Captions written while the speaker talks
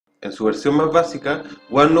En su versión más básica,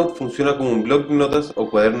 OneNote funciona como un bloc de notas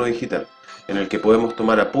o cuaderno digital, en el que podemos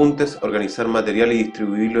tomar apuntes, organizar material y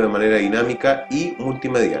distribuirlo de manera dinámica y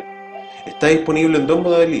multimedial. Está disponible en dos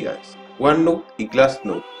modalidades, OneNote y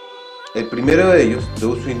ClassNote. El primero de ellos de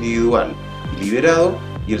uso individual y liberado,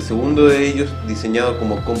 y el segundo de ellos diseñado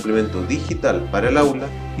como complemento digital para el aula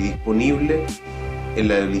y disponible en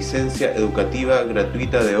la licencia educativa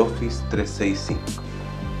gratuita de Office 365.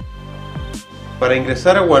 Para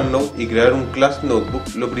ingresar a OneNote y crear un Class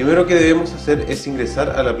Notebook, lo primero que debemos hacer es ingresar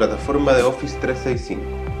a la plataforma de Office 365.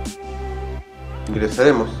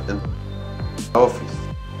 Ingresaremos en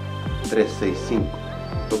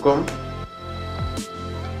office365.com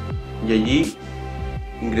y allí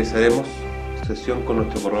ingresaremos sesión con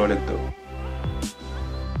nuestro correo electrónico.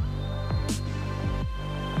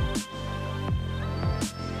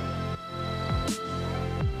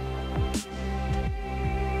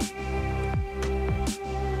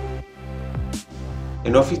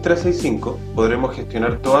 En Office 365 podremos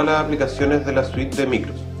gestionar todas las aplicaciones de la suite de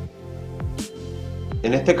Microsoft.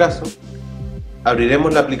 En este caso,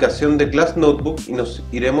 abriremos la aplicación de Class Notebook y nos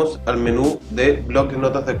iremos al menú de bloc de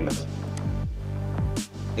notas de clase.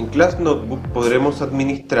 En Class Notebook podremos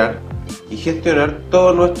administrar y gestionar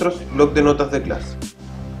todos nuestros blocs de notas de clase.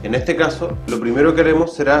 En este caso, lo primero que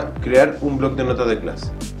haremos será crear un bloc de notas de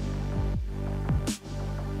clase.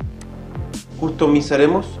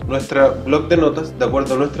 Customizaremos nuestro bloc de notas de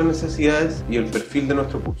acuerdo a nuestras necesidades y el perfil de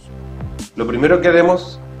nuestro curso. Lo primero que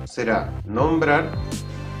haremos será nombrar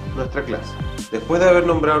nuestra clase. Después de haber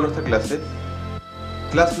nombrado nuestra clase,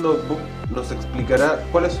 Class Notebook nos explicará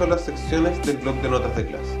cuáles son las secciones del bloc de notas de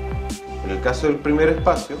clase. En el caso del primer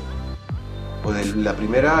espacio, o de la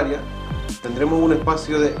primera área, tendremos un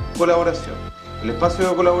espacio de colaboración. El espacio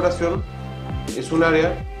de colaboración es un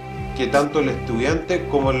área que tanto el estudiante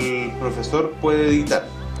como el profesor puede editar.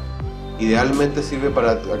 Idealmente sirve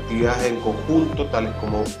para actividades en conjunto, tales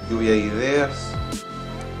como lluvia de ideas,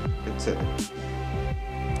 etc.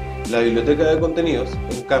 La biblioteca de contenidos,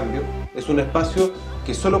 en cambio, es un espacio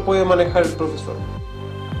que solo puede manejar el profesor.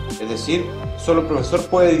 Es decir, solo el profesor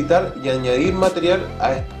puede editar y añadir material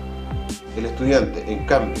a esto. El estudiante, en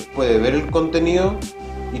cambio, puede ver el contenido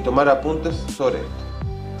y tomar apuntes sobre esto.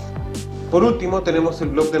 Por último, tenemos el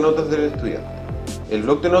bloc de notas del estudiante. El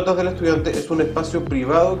bloc de notas del estudiante es un espacio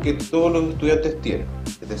privado que todos los estudiantes tienen.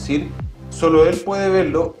 Es decir, solo él puede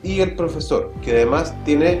verlo y el profesor, que además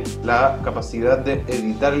tiene la capacidad de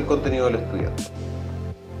editar el contenido del estudiante.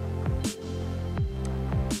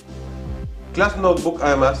 Class Notebook,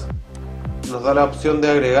 además, nos da la opción de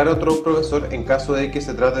agregar a otro profesor en caso de que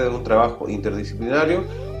se trate de un trabajo interdisciplinario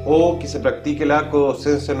o que se practique la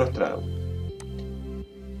codocencia en nuestra aula.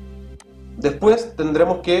 Después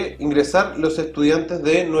tendremos que ingresar los estudiantes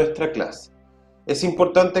de nuestra clase. Es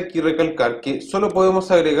importante aquí recalcar que solo podemos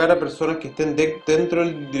agregar a personas que estén dentro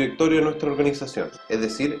del directorio de nuestra organización, es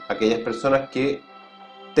decir, aquellas personas que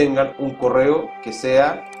tengan un correo que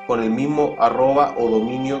sea con el mismo arroba o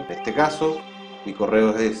dominio. En este caso, mi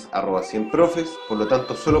correo es @100profes, por lo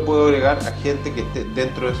tanto solo puedo agregar a gente que esté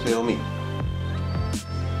dentro de ese dominio.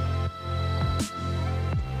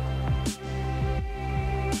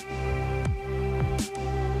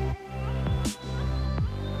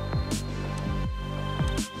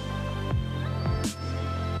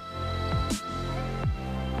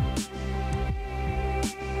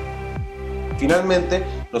 Finalmente,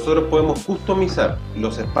 nosotros podemos customizar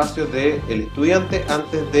los espacios del estudiante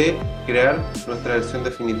antes de crear nuestra versión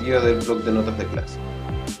definitiva del bloc de notas de clase.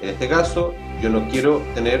 En este caso, yo no quiero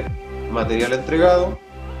tener material entregado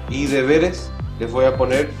y deberes les voy a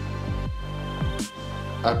poner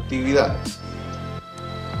actividades.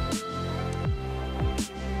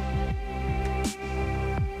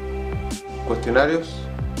 Cuestionarios,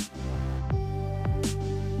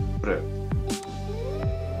 pruebas.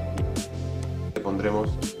 Pondremos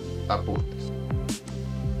apuntes.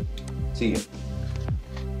 Siguiente.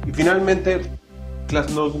 Y finalmente,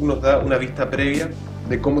 Class Notebook nos da una vista previa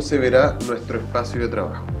de cómo se verá nuestro espacio de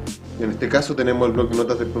trabajo. En este caso tenemos el bloc de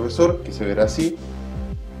notas del profesor, que se verá así,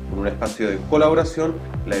 con un espacio de colaboración,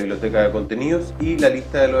 la biblioteca de contenidos y la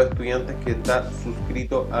lista de los estudiantes que está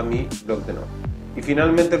suscrito a mi bloc de notas. Y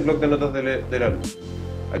finalmente el bloc de notas del alumno.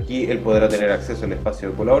 Aquí él podrá tener acceso al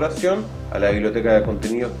espacio de colaboración, a la biblioteca de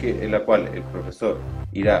contenidos en la cual el profesor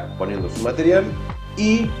irá poniendo su material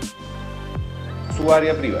y su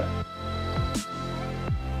área privada.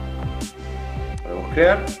 Podemos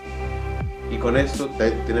crear y con eso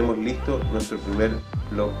tenemos listo nuestro primer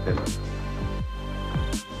bloc de notas.